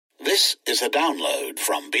This is a download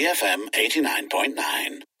from BFM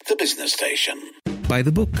 89.9, the business station. By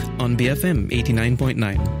the Book on BFM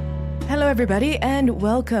 89.9. Hello everybody and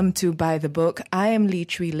welcome to By the Book. I am Lee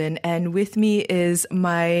Chui Lin and with me is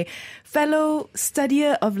my fellow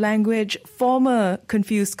studier of language, former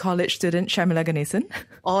confused college student Sharmila Ganesan.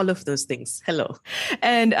 All of those things. Hello.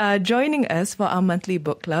 And joining us for our monthly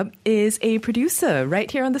book club is a producer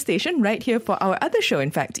right here on the station, right here for our other show,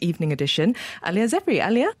 in fact, Evening Edition, Alia Zefri.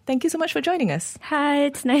 Alia, thank you so much for joining us. Hi,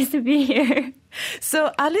 it's nice to be here.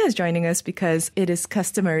 So Alia is joining us because it is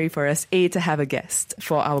customary for us, to have a guest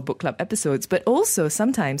for our book club episodes, but also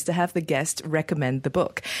sometimes to have the guest recommend the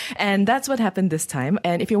book. And that's what happened this time.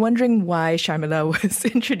 And if you're wondering why Sharmila was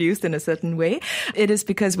introduced in a certain way, it is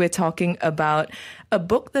because we're talking about a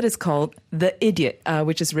book that is called The Idiot,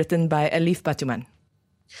 which is written by Elif Batuman.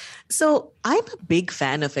 So I'm a big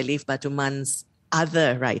fan of Elif Batuman's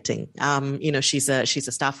other writing. She's a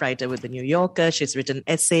staff writer with The New Yorker. She's written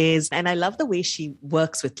essays, and I love the way she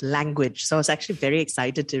works with language. So I was actually very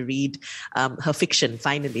excited to read her fiction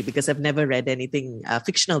finally, because I've never read anything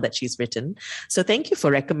fictional that she's written. So thank you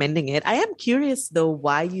for recommending it. I am curious though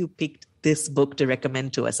why you picked this book to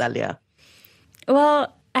recommend to us, Alia.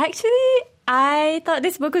 Well, actually, I thought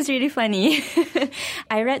this book was really funny.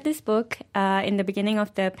 I read this book in the beginning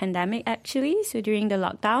of the pandemic, actually. So during the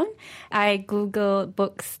lockdown, I Googled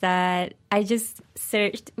books that I just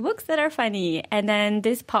searched books that are funny. And then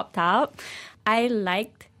this popped out. I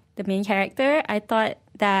liked the main character. I thought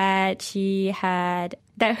that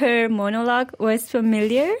her monologue was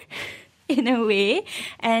familiar in a way.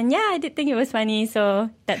 And yeah, I did think it was funny. So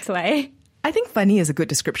that's why. I think funny is a good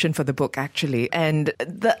description for the book, actually. And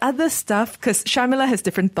the other stuff, because Sharmila has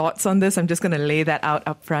different thoughts on this, I'm just going to lay that out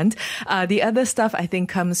up front. The other stuff, I think,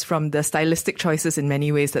 comes from the stylistic choices in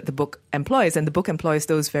many ways that the book employs, and the book employs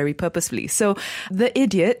those very purposefully. So The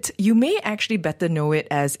Idiot, you may actually better know it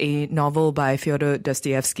as a novel by Fyodor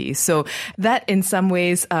Dostoevsky. So that in some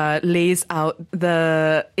ways lays out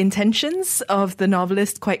the intentions of the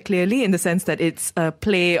novelist quite clearly, in the sense that it's a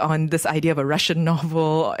play on this idea of a Russian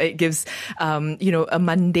novel. It gives a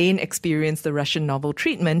mundane experience, the Russian novel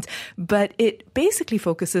treatment, but it basically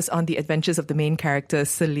focuses on the adventures of the main character,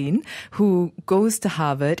 Celine, who goes to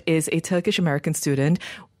Harvard, is a Turkish-American student,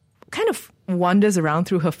 kind of wanders around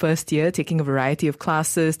through her first year, taking a variety of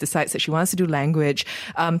classes, decides that she wants to do language,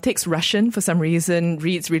 takes Russian for some reason,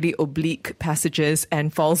 reads really oblique passages,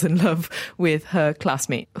 and falls in love with her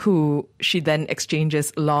classmate, who she then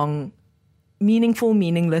exchanges long, meaningful,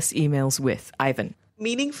 meaningless emails with, Ivan.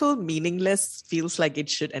 Meaningful, meaningless feels like it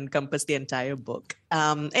should encompass the entire book.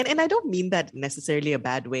 And I don't mean that necessarily a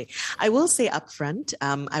bad way. I will say upfront,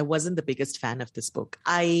 I wasn't the biggest fan of this book.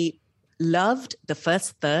 I loved the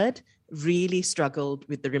first third, really struggled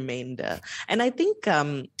with the remainder. And I think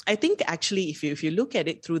actually, if you look at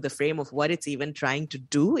it through the frame of what it's even trying to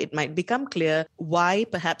do, it might become clear why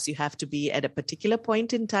perhaps you have to be at a particular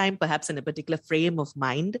point in time, perhaps in a particular frame of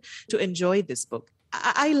mind to enjoy this book.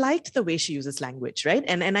 I liked the way she uses language, right?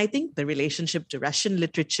 And I think the relationship to Russian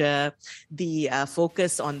literature, the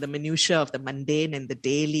focus on the minutiae of the mundane and the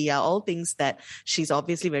daily are all things that she's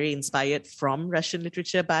obviously very inspired from Russian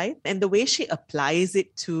literature by. And the way she applies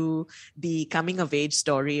it to the coming of age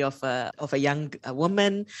story of a young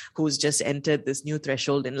woman who's just entered this new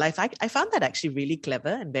threshold in life, I found that actually really clever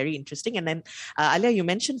and very interesting. And then Alia, you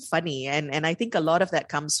mentioned funny, and I think a lot of that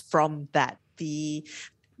comes from that. The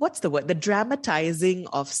dramatizing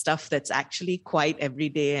of stuff that's actually quite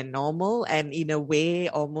everyday and normal, and in a way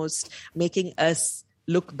almost making us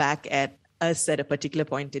look back at us at a particular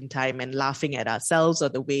point in time and laughing at ourselves, or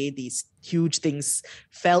the way these huge things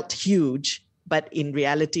felt huge, but in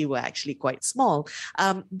reality were actually quite small.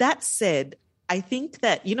 That said, I think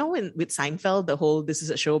that, with Seinfeld, the whole "this is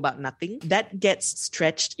a show about nothing," that gets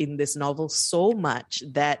stretched in this novel so much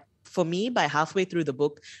that for me, by halfway through the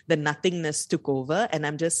book, the nothingness took over, and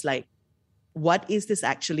I'm just like, what is this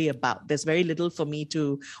actually about? There's very little for me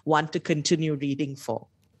to want to continue reading for.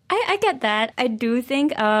 I get that. I do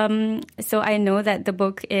think, so I know that the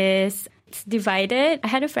book it's divided. I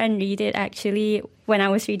had a friend read it actually when I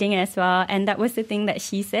was reading it as well, and that was the thing that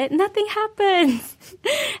she said, nothing happens.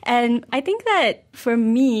 And I think that for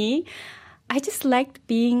me, I just liked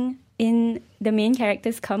being in the main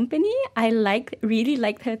character's company. I really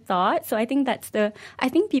liked her thought. So I think I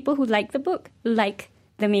think people who like the book like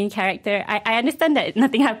the main character. I understand that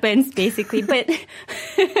nothing happens, basically, but...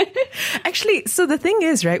 Actually, so the thing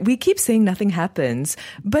is, right, we keep saying nothing happens,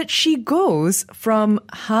 but she goes from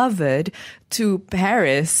Harvard to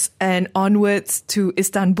Paris and onwards to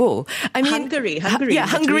Istanbul. I mean, Hungary. Yeah,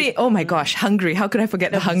 Hungary. Oh my gosh, Hungary. How could I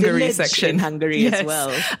forget the Hungary section? In Hungary as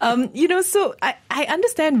well. So I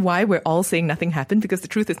understand why we're all saying nothing happened, because the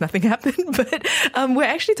truth is nothing happened. But we're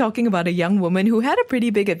actually talking about a young woman who had a pretty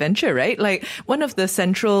big adventure, right? Like, one of the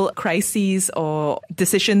central crises or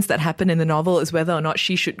decisions that happen in the novel is whether or not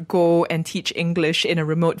she should go and teach English in a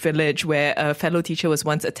remote village where a fellow teacher was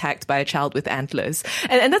once attacked by a child with antlers.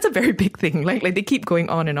 And that's a very big thing. Like they keep going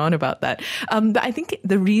on and on about that. But I think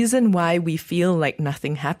the reason why we feel like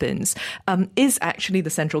nothing happens is actually the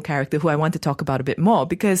central character, who I want to talk about a bit more,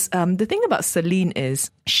 because the thing about Celine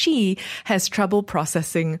is she has trouble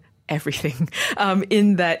processing everything.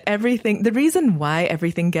 In that everything, the reason why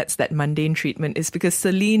everything gets that mundane treatment is because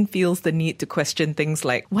Celine feels the need to question things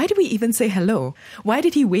like, why did we even say hello? Why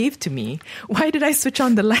did he wave to me? Why did I switch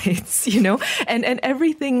on the lights? And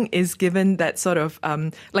everything is given that sort of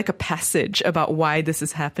like a passage about why this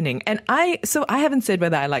is happening. And I haven't said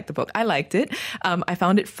whether I liked the book. I liked it. I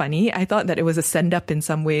found it funny. I thought that it was a send up in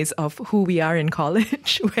some ways of who we are in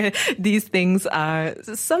college, where these things are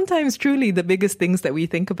sometimes truly the biggest things that we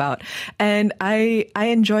think about. And I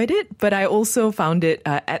enjoyed it, but I also found it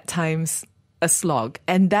at times a slog.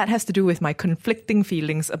 And that has to do with my conflicting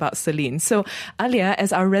feelings about Celine. So, Alia,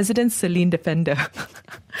 as our resident Celine defender,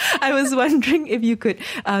 I was wondering if you could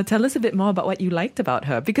tell us a bit more about what you liked about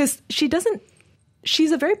her, because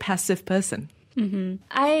she's a very passive person. Mm-hmm.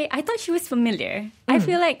 I thought she was familiar. I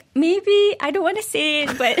feel like maybe, I don't want to say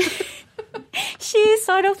it, but she's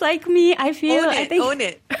sort of like me. I feel. Own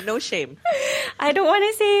it. No shame. I don't want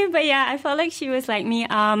to say, but yeah, I felt like she was like me.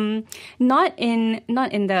 Not in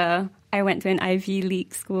the I went to an Ivy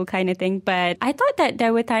League school kind of thing, but I thought that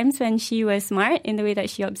there were times when she was smart in the way that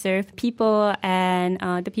she observed people and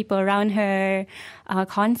the people around her,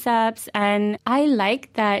 concepts, and I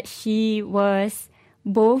liked that she was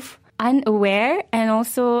both unaware, and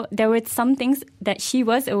also there were some things that she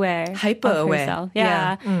was aware, hyper aware. Herself.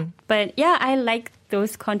 Yeah. But yeah, I like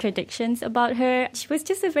those contradictions about her. She was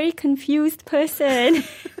just a very confused person.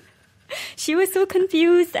 She was so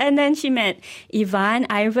confused, and then she met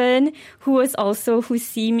Ivan, who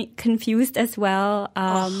seemed confused as well.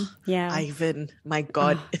 Yeah, Ivan, my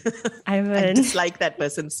God, Ivan. I dislike that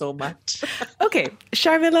person so much. Okay,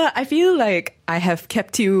 Sharmila, I feel like I have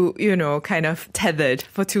kept you, kind of tethered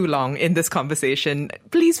for too long in this conversation.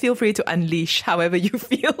 Please feel free to unleash however you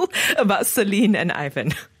feel about Celine and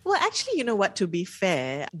Ivan. Well, actually, you know what, to be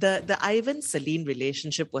fair, the Ivan-Celine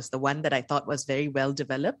relationship was the one that I thought was very well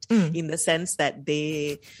developed in the sense that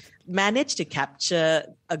they managed to capture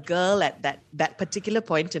a girl at that particular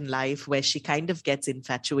point in life where she kind of gets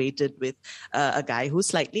infatuated with a guy who's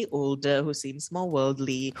slightly older, who seems more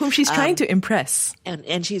worldly. Whom she's trying to impress.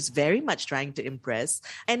 And she's very much trying to impress.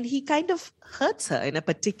 And he kind of hurts her in a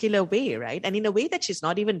particular way, right? And in a way that she's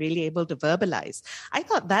not even really able to verbalize. I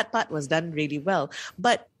thought that part was done really well.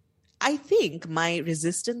 But I think my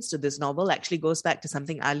resistance to this novel actually goes back to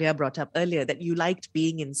something Alia brought up earlier, that you liked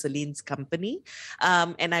being in Celine's company.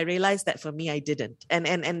 And I realized that for me, I didn't.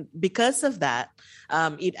 And because of that,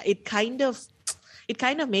 it kind of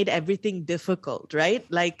made everything difficult, right?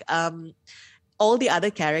 Like, all the other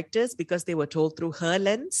characters, because they were told through her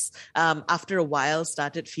lens, after a while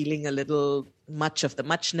started feeling a little much of the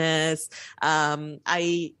muchness.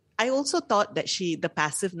 I also thought that the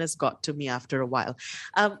passiveness got to me after a while.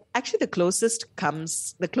 Actually, the closest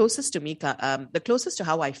to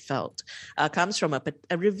how I felt comes from a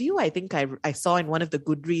review I think I saw in one of the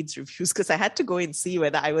Goodreads reviews, because I had to go and see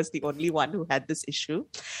whether I was the only one who had this issue.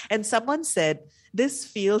 And someone said, this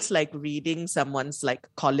feels like reading someone's like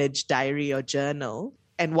college diary or journal.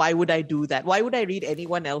 And why would I do that? Why would I read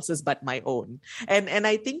anyone else's but my own? And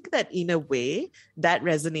I think that in a way that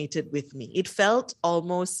resonated with me. It felt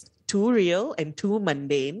almost too real and too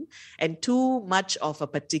mundane and too much of a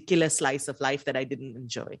particular slice of life that I didn't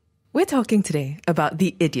enjoy. We're talking today about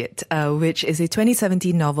The Idiot, which is a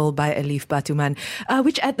 2017 novel by Alif Batuman,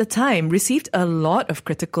 which at the time received a lot of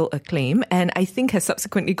critical acclaim and I think has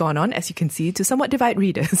subsequently gone on, as you can see, to somewhat divide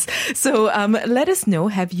readers. So let us know,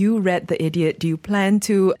 have you read The Idiot? Do you plan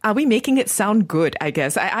to? Are we making it sound good, I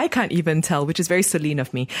guess? I can't even tell, which is very Celine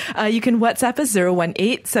of me. You can WhatsApp us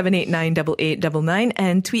 018-789-8899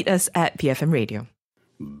 and tweet us at BFM Radio.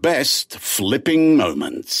 Best flipping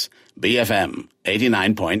moments. BFM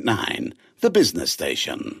 89.9, the business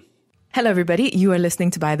station. Hello, everybody. You are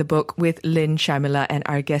listening to Buy the Book with Lynn, Sharmila, and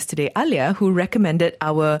our guest today, Alia, who recommended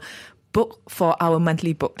our book for our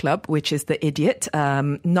monthly book club, which is The Idiot,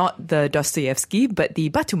 not the Dostoevsky, but the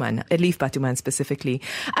Batuman, Elif Batuman specifically.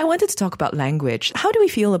 I wanted to talk about language. How do we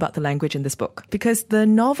feel about the language in this book? Because the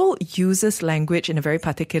novel uses language in a very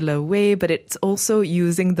particular way, but it's also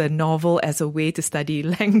using the novel as a way to study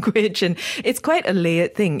language. And it's quite a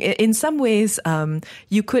layered thing. In some ways,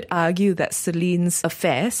 you could argue that Celine's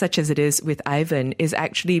affair, such as it is with Ivan, is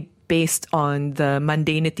actually based on the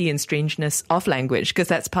mundanity and strangeness of language, because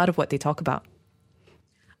that's part of what they talk about.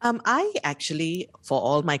 I actually, for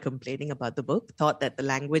all my complaining about the book, thought that the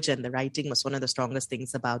language and the writing was one of the strongest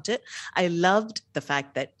things about it. I loved the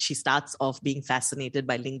fact that she starts off being fascinated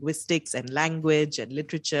by linguistics and language and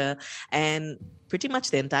literature, and pretty much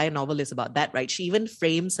the entire novel is about that, right? She even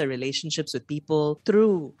frames her relationships with people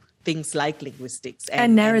through things like linguistics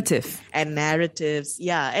and narrative and narratives.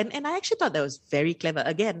 Yeah. And I actually thought that was very clever.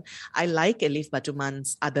 Again, I like Elif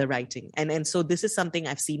Batuman's other writing. And so this is something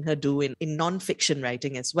I've seen her do in non-fiction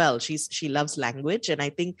writing as well. She loves language. And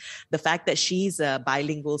I think the fact that she's a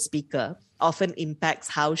bilingual speaker often impacts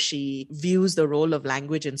how she views the role of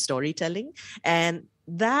language in storytelling. And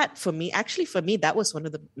that for me, that was one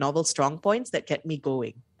of the novel's strong points that kept me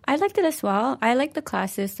going. I liked it as well. I liked the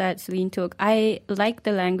classes that Celine took. I liked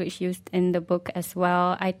the language used in the book as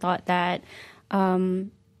well. I thought that Elif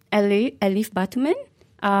Batuman,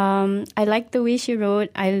 I liked the way she wrote.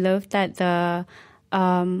 I loved that the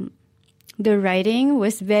writing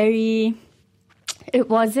was it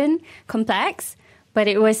wasn't complex, but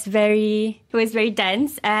it was very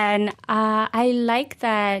dense. And I like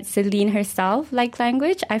that Celine herself liked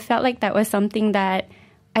language. I felt like that was something that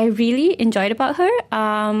I really enjoyed about her.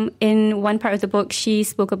 In one part of the book, she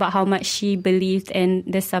spoke about how much she believed in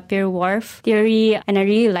the Sapir-Whorf theory, and I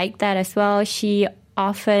really liked that as well. She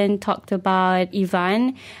often talked about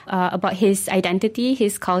Ivan, about his identity,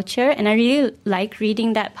 his culture, and I really liked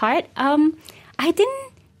reading that part. I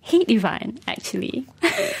didn't hate Ivan, actually.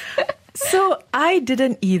 So I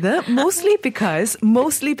didn't either, mostly because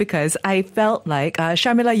I felt like,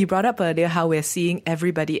 Sharmila, you brought up earlier how we're seeing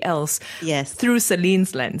everybody else through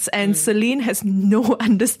Celine's lens. And Celine has no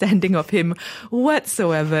understanding of him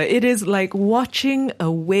whatsoever. It is like watching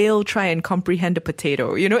a whale try and comprehend a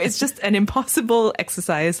potato. You know, it's just an impossible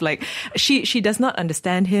exercise. Like she does not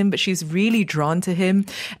understand him, but she's really drawn to him.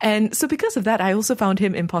 And so because of that, I also found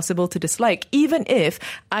him impossible to dislike, even if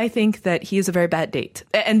I think that he is a very bad date.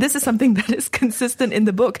 And this is something that is consistent in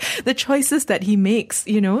the book. The choices that he makes,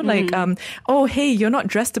 you know, like, oh, hey, you're not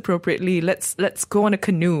dressed appropriately. Let's go on a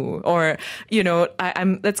canoe, or, you know,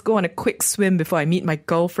 let's go on a quick swim before I meet my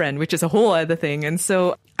girlfriend, which is a whole other thing. And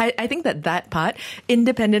so I think that part,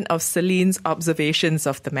 independent of Celine's observations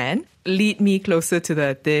of the man, lead me closer to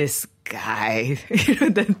this guy,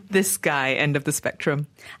 this guy end of the spectrum.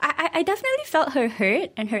 I definitely felt her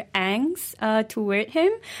hurt and her angst toward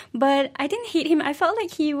him, but I didn't hate him. I felt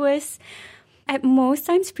like he was, at most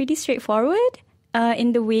times, pretty straightforward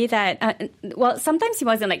in the way that, sometimes he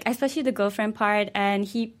wasn't, like, especially the girlfriend part, and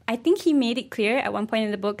I think he made it clear at one point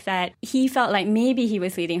in the book that he felt like maybe he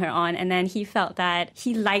was leading her on, and then he felt that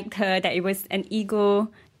he liked her, that it was an ego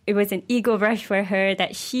rush for her,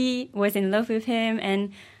 that she was in love with him.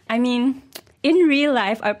 And I mean, in real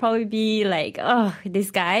life, I'd probably be like, oh,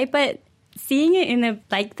 this guy. But seeing it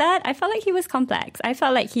like that, I felt like he was complex. I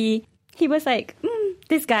felt like he was like,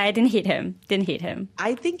 this guy, I didn't hate him.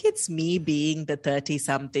 I think it's me being the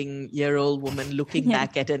 30-something-year-old woman looking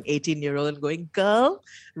back at an 18-year-old and going, girl,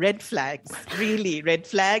 red flags, really, red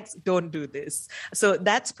flags, don't do this. So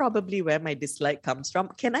that's probably where my dislike comes from.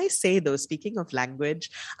 Can I say, though, speaking of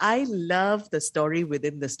language, I love the story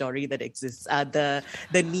within the story that exists. The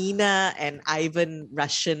Nina and Ivan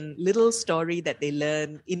Russian little story that they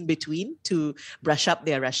learn in between to brush up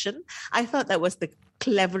their Russian. I thought that was the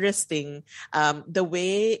cleverest thing. The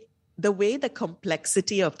way the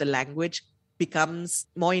complexity of the language becomes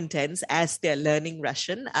more intense as they're learning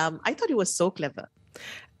Russian. I thought it was so clever.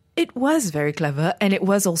 It was very clever, and it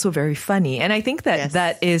was also very funny. And I think that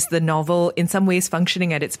that is the novel in some ways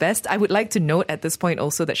functioning at its best. I would like to note at this point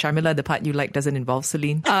also that, Sharmila, the part you like doesn't involve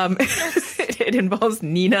Celine. It involves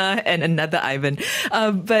Nina and another Ivan.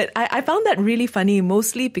 But I found that really funny,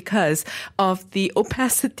 mostly because of the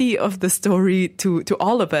opacity of the story to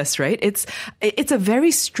all of us, right? It's a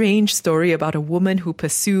very strange story about a woman who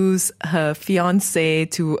pursues her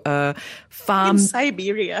fiancé to a farm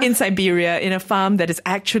in Siberia, in a farm that is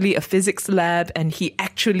actually a physics lab, and he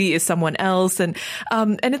actually is someone else, and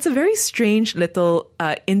it's a very strange little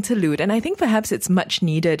interlude, and I think perhaps it's much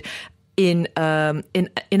needed in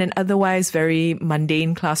an otherwise very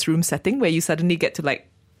mundane classroom setting where you suddenly get to like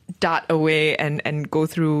dart away and go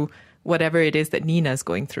through whatever it is that Nina's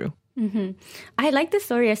going through. I liked the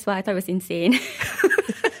story as well. I thought it was insane.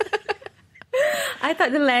 I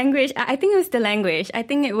thought the language, I think it was the language. I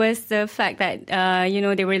think it was the fact that,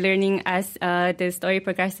 they were learning as the story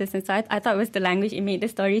progresses. And so I thought it was the language. It made the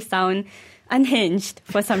story sound unhinged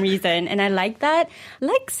for some reason. And I like that.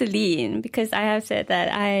 Like Celine, because I have said that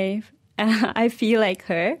I feel like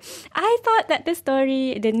her. I thought that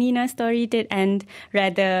the Nina story did end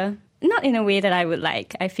rather, not in a way that I would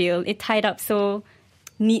like. I feel it tied up so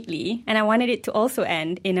neatly. And I wanted it to also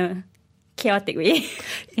end in a chaotic way.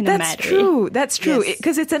 That's true. That's true. Yes.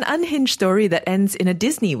 Because it's an unhinged story that ends in a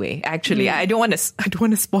Disney way. Actually, I don't want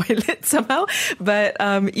to spoil it somehow. But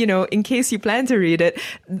in case you plan to read it,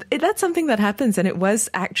 that's something that happens, and it was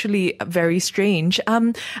actually very strange.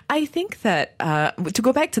 I think that to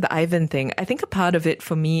go back to the Ivan thing, I think a part of it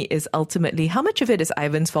for me is ultimately how much of it is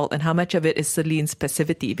Ivan's fault and how much of it is Celine's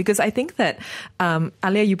passivity. Because I think that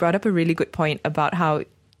Alia, you brought up a really good point about how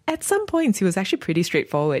at some points he was actually pretty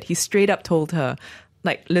straightforward. He straight up told her,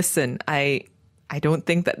 like, listen, I don't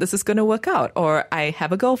think that this is going to work out, or I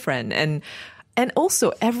have a girlfriend. And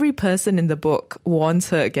also every person in the book warns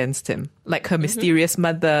her against him, like her mysterious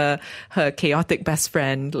mother, her chaotic best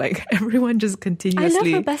friend, like everyone just continuously. I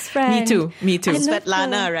love her best friend. Me too.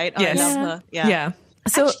 Svetlana, right? Oh, Yes. I love her. Yeah.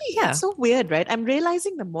 So, actually, it's so weird, right? I'm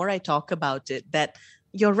realizing the more I talk about it that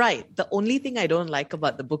you're right. The only thing I don't like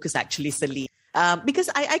about the book is actually Celine. Because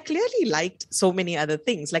I clearly liked so many other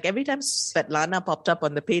things. Like every time Svetlana popped up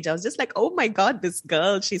on the page, I was just like, oh my God, this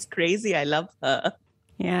girl, she's crazy. I love her.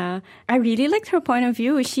 Yeah, I really liked her point of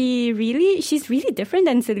view. She's really different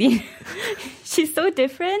than Celine. She's so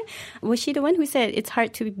different. Was she the one who said it's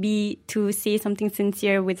hard to say something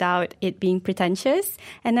sincere without it being pretentious?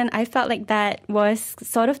 And then I felt like that was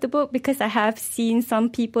sort of the book, because I have seen some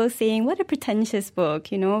people saying, what a pretentious book,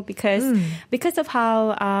 because of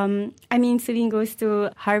how, Celine goes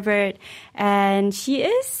to Harvard, and she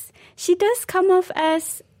does come off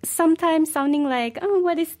as sometimes sounding like, oh,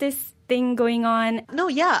 what is this thing going on? No,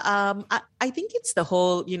 yeah. I think it's the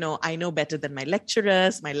whole, I know better than my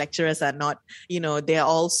lecturers. My lecturers are not, they're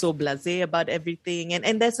all so blasé about everything.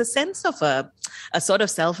 And there's a sense of a sort of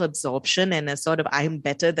self-absorption and a sort of I'm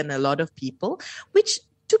better than a lot of people, which,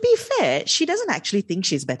 to be fair, she doesn't actually think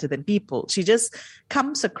she's better than people. She just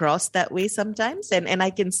comes across that way sometimes. And I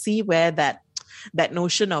can see where that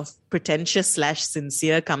notion of pretentious /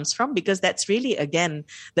 sincere comes from, because that's really, again,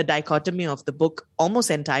 the dichotomy of the book almost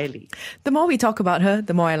entirely. The more we talk about her,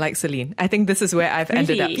 the more I like Celine. I think this is where I've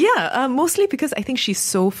ended up. Yeah, mostly because I think she's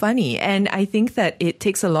so funny. And I think that it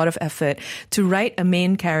takes a lot of effort to write a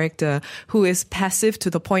main character who is passive to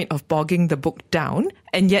the point of bogging the book down,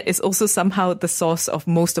 and yet is also somehow the source of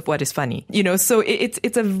most of what is funny. So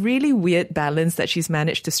it's a really weird balance that she's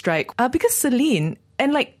managed to strike. Because Celine,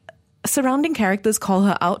 and like, surrounding characters call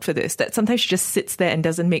her out for this, that sometimes she just sits there and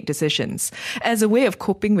doesn't make decisions. As a way of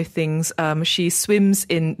coping with things, she swims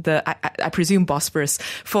in the, I presume, Bosphorus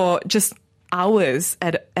for just hours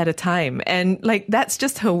at a time. And like, that's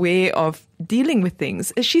just her way of dealing with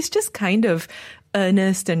things. She's just kind of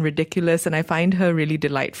earnest and ridiculous, and I find her really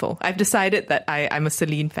delightful. I've decided that I'm a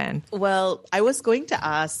Celine fan. Well, I was going to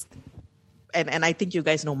ask, and I think you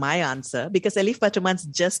guys know my answer, because Elif Batuman's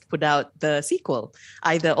just put out the sequel,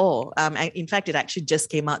 Either Or. In fact, it actually just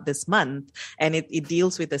came out this month, and it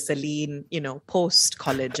deals with the Celine,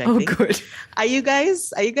 post-college, I think. Good. Are you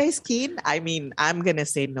guys keen? I mean, I'm going to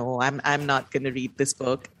say no. I'm not going to read this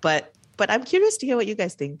book, but I'm curious to hear what you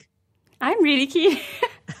guys think. I'm really keen.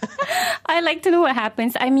 I like to know what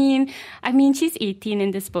happens. I mean, she's 18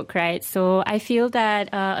 in this book, right? So I feel that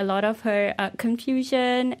a lot of her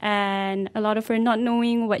confusion and a lot of her not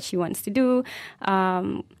knowing what she wants to do,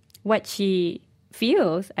 what she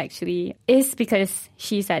feels actually, is because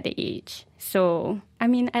she's at the age. So, I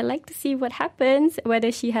like to see what happens,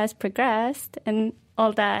 whether she has progressed and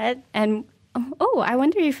all that. And, I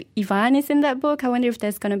wonder if Ivan is in that book. I wonder if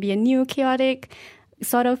there's going to be a new chaotic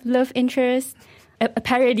sort of love interest. A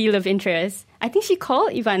parody love interest. I think she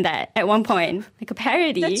called Ivan that at one point, like a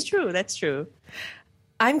parody. That's true.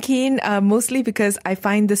 I'm keen, mostly because I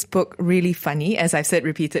find this book really funny, as I've said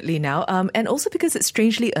repeatedly now, and also because it's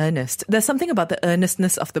strangely earnest. There's something about the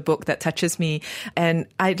earnestness of the book that touches me, and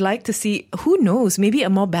I'd like to see, who knows, maybe a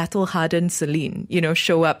more battle-hardened Celine,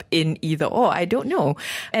 show up in Either Or. I don't know.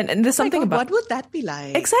 And there's something about... What would that be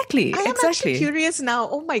like? Exactly. I am actually curious now.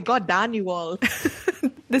 Oh my God, darn you all.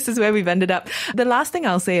 This is where we've ended up. The last thing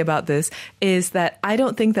I'll say about this is that I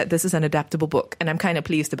don't think that this is an adaptable book, and I'm kind of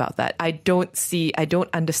pleased about that. I don't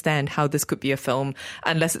understand how this could be a film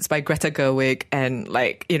unless it's by Greta Gerwig and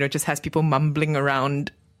just has people mumbling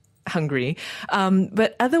around hungry.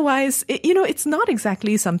 But otherwise, it's not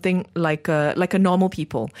exactly something like a Normal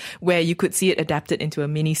People, where you could see it adapted into a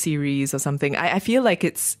mini series or something. I feel like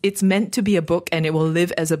it's meant to be a book and it will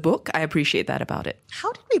live as a book. I appreciate that about it.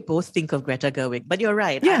 How did we both think of Greta Gerwig? But you're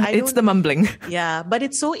right. Yeah, it's the mumbling. Yeah, but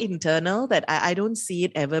it's so internal that I don't see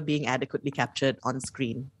it ever being adequately captured on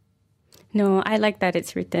screen. No, I like that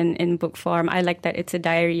it's written in book form. I like that it's a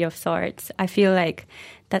diary of sorts. I feel like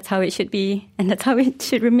that's how it should be and that's how it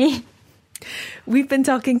should remain. We've been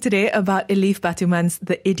talking today about Elif Batuman's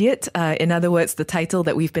The Idiot, in other words, the title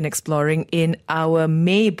that we've been exploring in our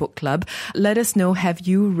May book club. Let us know, have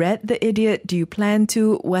you read The Idiot? Do you plan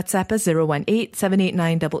to? WhatsApp us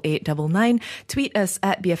 018-789-8899. Tweet us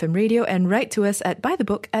at BFM Radio and write to us at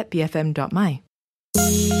buythebook@bfm.my.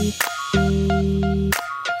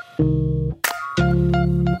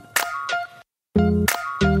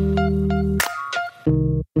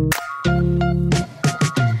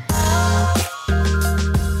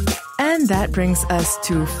 That brings us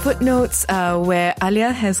to footnotes, where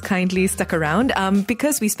Alia has kindly stuck around.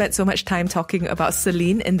 Because we spent so much time talking about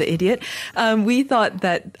Celine in The Idiot, we thought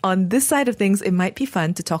that on this side of things, it might be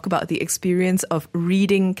fun to talk about the experience of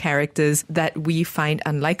reading characters that we find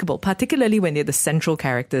unlikable, particularly when they're the central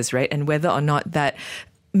characters, right? And whether or not that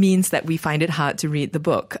means that we find it hard to read the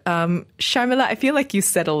book. Sharmila, I feel like you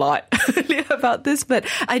said a lot earlier about this, but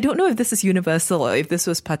I don't know if this is universal or if this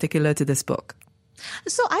was particular to this book.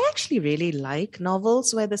 So I actually really like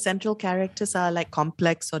novels where the central characters are like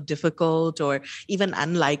complex or difficult or even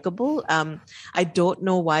unlikable. I don't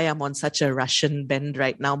know why I'm on such a Russian bend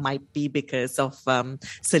right now. Might be because of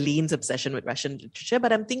Celine's obsession with Russian literature,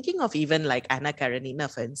 but I'm thinking of even like Anna Karenina,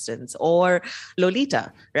 for instance, or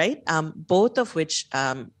Lolita, right? Both of which,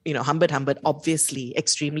 Humbert Humbert, obviously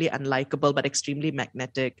extremely unlikable, but extremely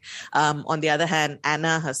magnetic. On the other hand,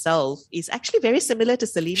 Anna herself is actually very similar to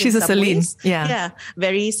Celine. She's a Celine. Ways. Yeah.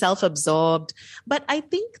 Very self-absorbed. But I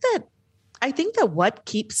think that what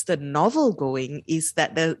keeps the novel going is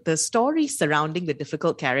that the story surrounding the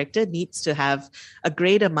difficult character needs to have a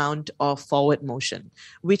great amount of forward motion,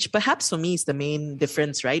 which perhaps for me is the main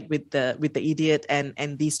difference, right, with the Idiot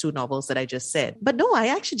and these two novels that I just said. But no, I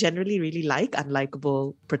actually generally really like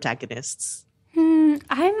unlikable protagonists.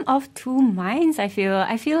 I'm of two minds, I feel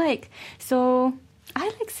like. So I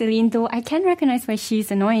like Celine, though I can recognize why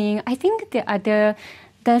she's annoying. I think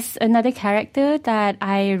there's another character that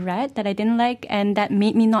I read that I didn't like and that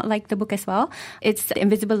made me not like the book as well. It's The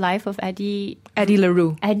Invisible Life of Eddie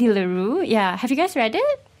LaRue. Eddie LaRue, yeah. Have you guys read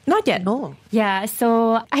it? Not yet. No. Yeah,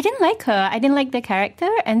 so I didn't like her. I didn't like the character.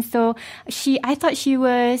 And so I thought she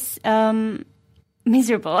was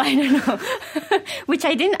miserable. I don't know. Which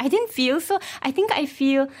I didn't feel so. I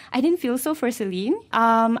didn't feel so for Celine.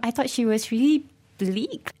 I thought she was really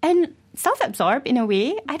bleak and self-absorbed in a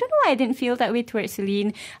way. I don't know why I didn't feel that way towards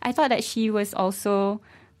Celine. I thought that she was also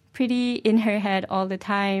pretty in her head all the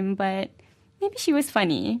time, but maybe she was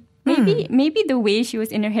funny. Maybe the way she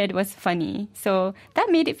was in her head was funny. So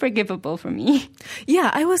that made it forgivable for me.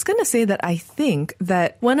 Yeah, I was going to say that I think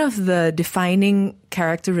that one of the defining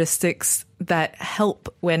characteristics that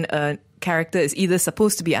help when a character is either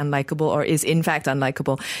supposed to be unlikable or is in fact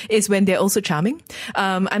unlikable is when they're also charming.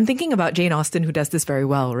 I'm thinking about Jane Austen, who does this very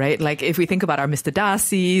well, right? Like if we think about our Mr.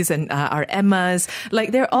 Darcys and our Emmas,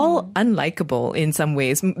 like they're all unlikable in some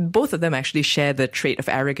ways. Both of them actually share the trait of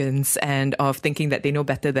arrogance and of thinking that they know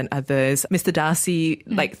better than others. Mr. Darcy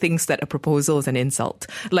like thinks that a proposal is an insult.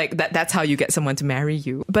 Like that's how you get someone to marry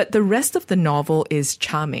you. But the rest of the novel is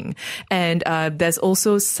charming. And there's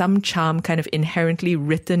also some charm kind of inherently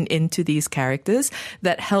written into these characters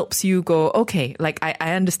that helps you go, okay, like I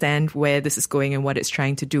understand where this is going and what it's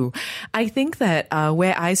trying to do. I think that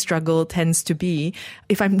where I struggle tends to be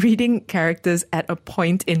if I'm reading characters at a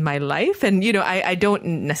point in my life, and I don't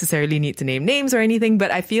necessarily need to name names or anything,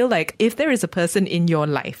 but I feel like if there is a person in your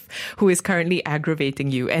life who is currently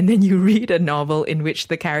aggravating you, and then you read a novel in which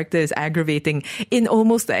the character is aggravating in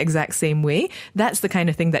almost the exact same way, that's the kind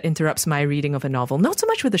of thing that interrupts my reading of a novel. Not so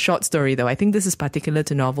much with a short story, though. I think this is particular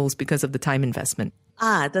to novels because of the time investment.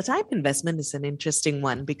 The time investment is an interesting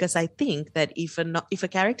one, because I think that if a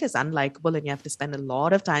character is unlikable and you have to spend a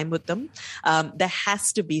lot of time with them, there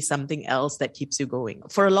has to be something else that keeps you going.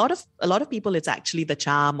 For a lot of people, it's actually the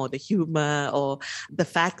charm or the humor or the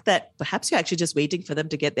fact that perhaps you're actually just waiting for them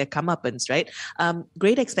to get their comeuppance, right?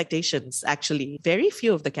 Great Expectations, actually, very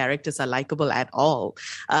few of the characters are likable at all.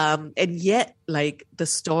 And yet, like, the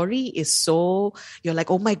story is so, you're like,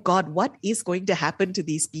 oh my God, what is going to happen to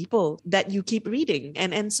these people, that you keep reading.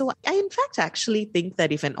 And so I, in fact, actually think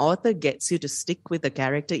that if an author gets you to stick with a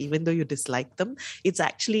character, even though you dislike them, it's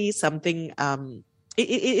actually something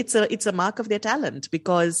It's a mark of their talent,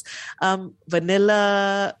 because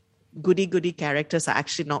vanilla goody characters are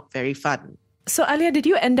actually not very fun. So, Alia, did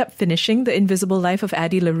you end up finishing The Invisible Life of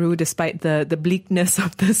Addie LaRue despite the bleakness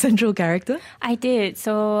of the central character? I did.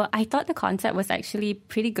 So I thought the concept was actually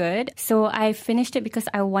pretty good. So I finished it because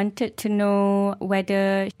I wanted to know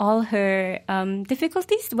whether all her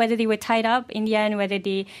difficulties, whether they were tied up in the end,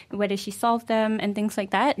 whether she solved them and things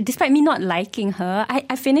like that. Despite me not liking her,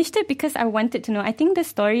 I finished it because I wanted to know. I think the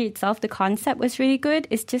story itself, the concept was really good.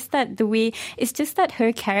 It's just that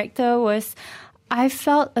her character was, I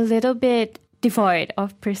felt a little bit devoid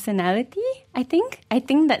of personality, I think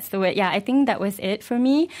that's the word. Yeah, I think that was it for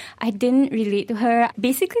me. I didn't relate to her.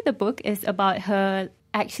 Basically, the book is about her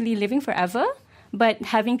actually living forever, but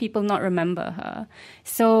having people not remember her.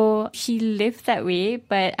 So she lived that way,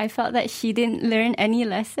 but I felt that she didn't learn any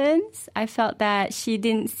lessons. I felt that she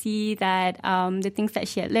didn't see that the things that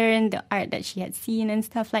she had learned, the art that she had seen and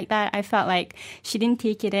stuff like that, I felt like she didn't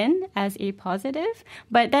take it in as a positive.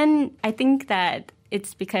 But then I think that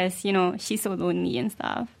it's because, she's so lonely and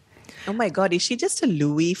stuff. Oh my God, is she just a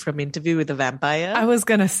Louis from Interview with the Vampire? I was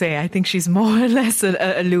going to say, I think she's more or less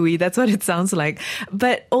a Louis. That's what it sounds like.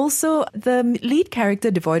 But also, the lead character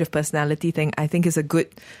devoid of personality thing, I think, is a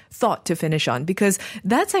good thought to finish on, because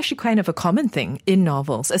that's actually kind of a common thing in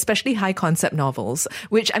novels, especially high concept novels,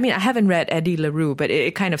 which, I haven't read Addie LaRue, but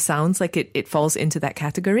it kind of sounds like it falls into that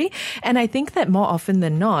category. And I think that more often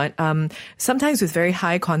than not, sometimes with very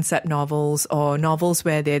high concept novels or novels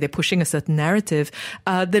where they're pushing a certain narrative,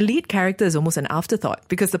 the lead character is almost an afterthought,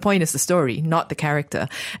 because the point is the story, not the character.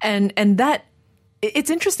 And that, it's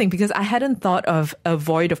interesting because I hadn't thought of a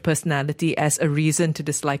void of personality as a reason to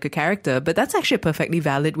dislike a character, but that's actually a perfectly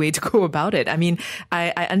valid way to go about it.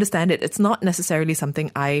 I understand it. It's not necessarily something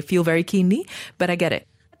I feel very keenly, but I get it.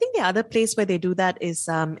 I think the other place where they do that is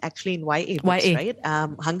actually in YA books, right?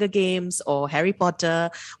 Hunger Games or Harry Potter,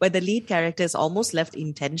 where the lead character is almost left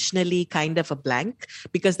intentionally kind of a blank,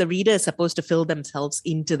 because the reader is supposed to fill themselves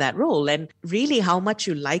into that role. And really, how much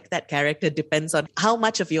you like that character depends on how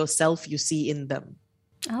much of yourself you see in them.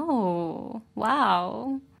 Oh,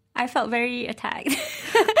 wow. I felt very attacked.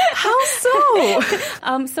 How so?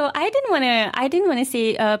 So I didn't want to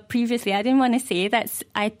say previously. I didn't want to say that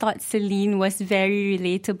I thought Celine was very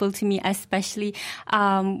relatable to me, especially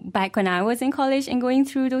back when I was in college and going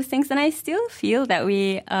through those things. And I still feel that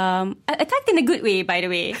way. Attacked in a good way, by the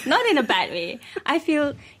way, not in a bad way. I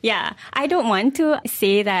feel, I don't want to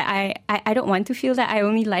say that I don't want to feel that I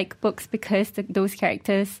only like books because those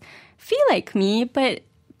characters feel like me, but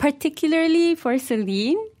particularly for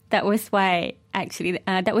Celine, that was why I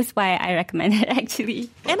recommend it, actually.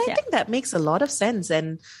 And I think that makes a lot of sense.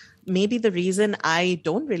 And maybe the reason I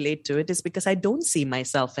don't relate to it is because I don't see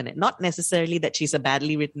myself in it. Not necessarily that she's a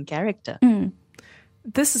badly written character.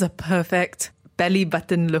 This is a perfect belly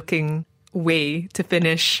button looking way to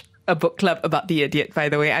finish a book club about The Idiot, by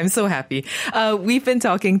the way. I'm so happy. We've been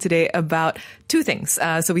talking today about two things.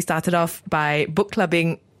 So we started off by book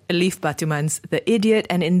clubbing Elif Batuman's The Idiot.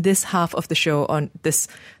 And in this half of the show, on this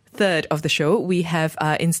third of the show, we have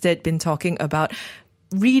instead been talking about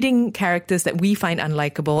reading characters that we find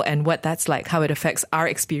unlikable and what that's like, how it affects our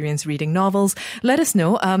experience reading novels. Let us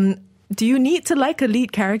know. Do you need to like a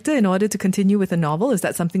lead character in order to continue with a novel? Is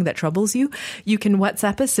that something that troubles you? You can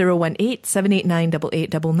WhatsApp us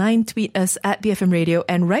 018-789-8899, tweet us at BFM Radio,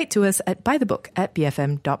 and write to us at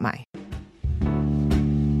buythebook@bfm.my.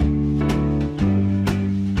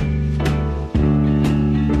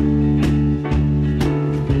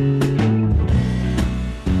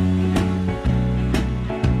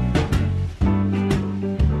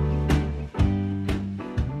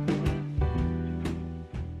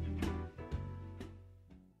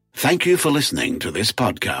 Thank you for listening to this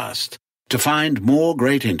podcast. To find more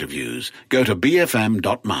great interviews, go to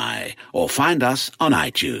bfm.my or find us on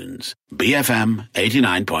iTunes. BFM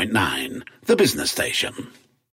 89.9, the business station.